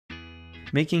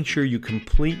Making sure you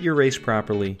complete your race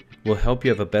properly will help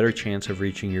you have a better chance of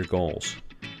reaching your goals.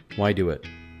 Why do it?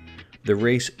 The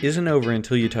race isn't over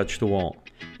until you touch the wall,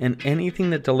 and anything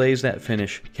that delays that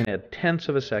finish can add tenths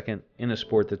of a second in a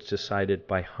sport that's decided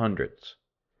by hundreds.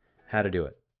 How to do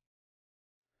it?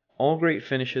 All great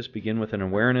finishes begin with an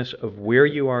awareness of where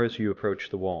you are as you approach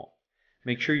the wall.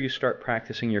 Make sure you start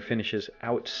practicing your finishes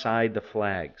outside the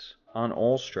flags, on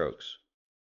all strokes.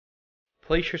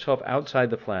 Place yourself outside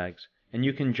the flags, and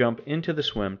you can jump into the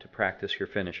swim to practice your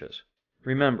finishes.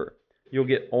 Remember, you'll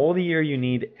get all the air you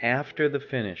need after the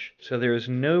finish, so there is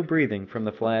no breathing from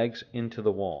the flags into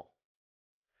the wall.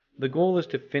 The goal is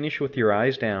to finish with your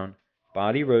eyes down,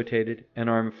 body rotated, and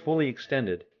arm fully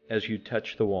extended as you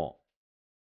touch the wall.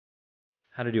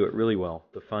 How to do it really well,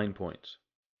 the fine points.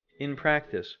 In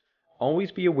practice,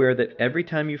 always be aware that every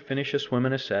time you finish a swim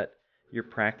in a set, you're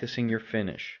practicing your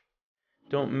finish.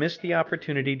 Don't miss the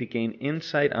opportunity to gain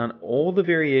insight on all the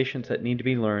variations that need to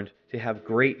be learned to have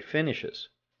great finishes.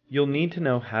 You'll need to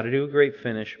know how to do a great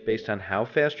finish based on how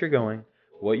fast you're going,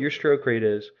 what your stroke rate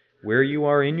is, where you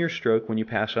are in your stroke when you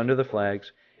pass under the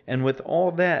flags, and with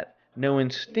all that, know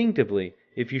instinctively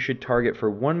if you should target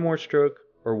for one more stroke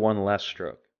or one less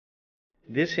stroke.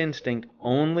 This instinct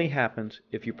only happens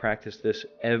if you practice this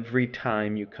every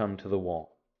time you come to the wall.